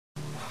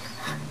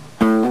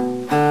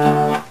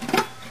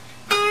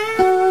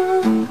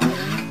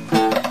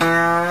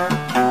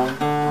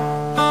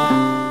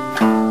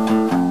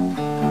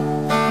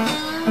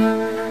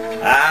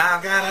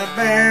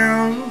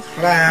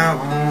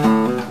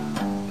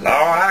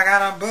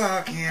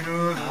bucket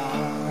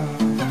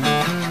along.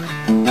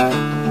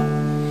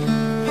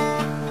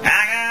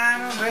 I got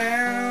a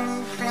barrel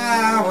of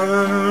flour,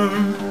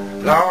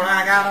 Lord,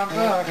 I got a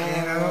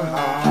bucket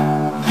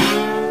along.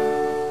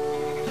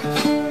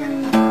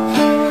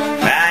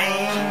 I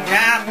ain't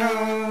got no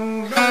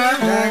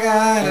birds, I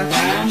got a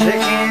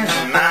chicken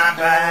in my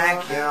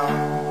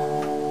backyard.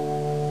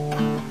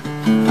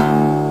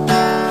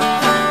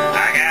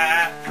 I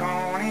got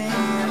corn in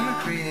the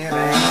crib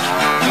and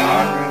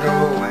cotton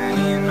growing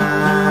in my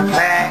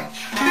patch.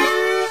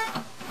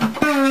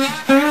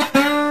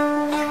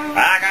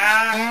 I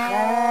got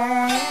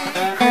corn in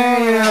the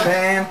crib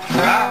and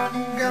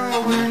cotton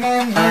growing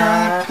in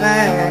my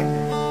patch.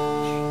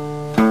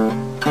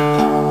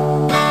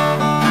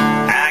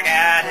 I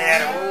got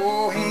that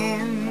old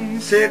hen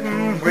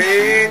sitting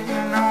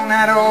waiting on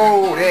that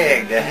old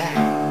egg to hatch.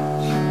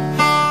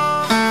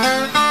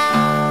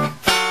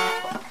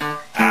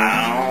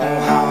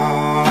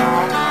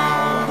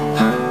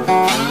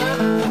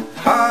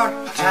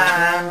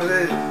 Hardtime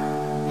blue.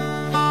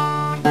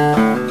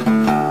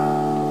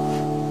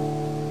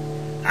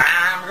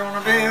 I'm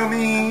gonna build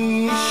me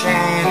a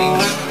shanty,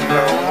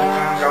 Lord,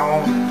 I'm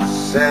gonna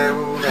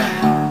settle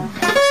down.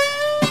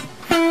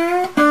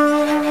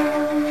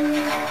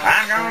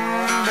 I'm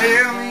gonna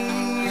build me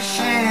a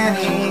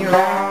shanty,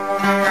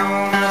 Lord, I'm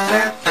gonna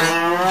settle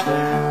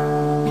down.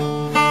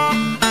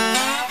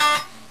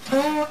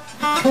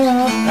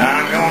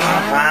 I'm gonna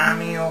find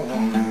me a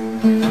woman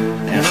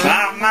and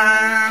stop my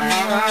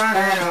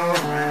running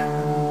around.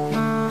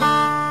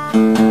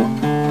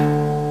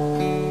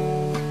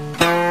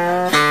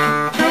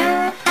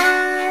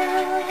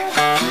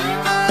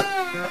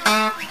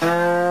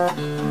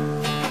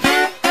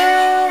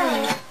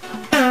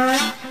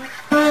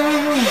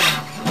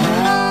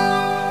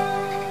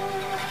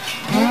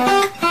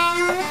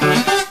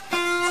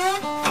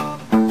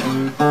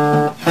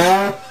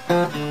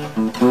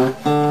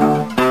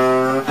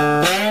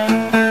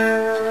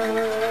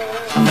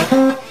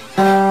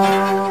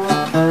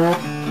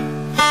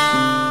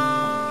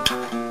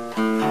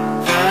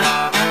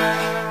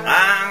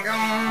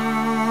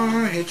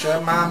 Hitch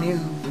up my mule,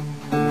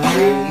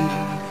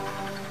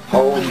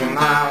 holding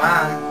my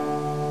lines.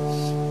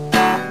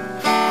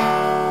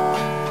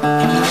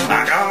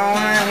 I'm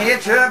gonna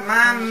hitch up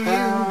my mule,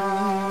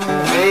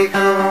 take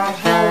her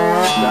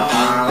horse down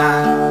my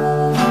line.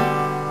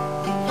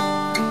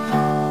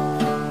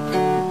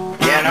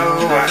 You know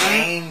I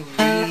can't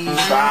be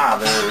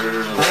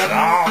bothered with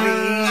all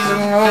these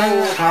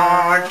old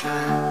hard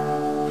times.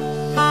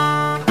 Hardtime.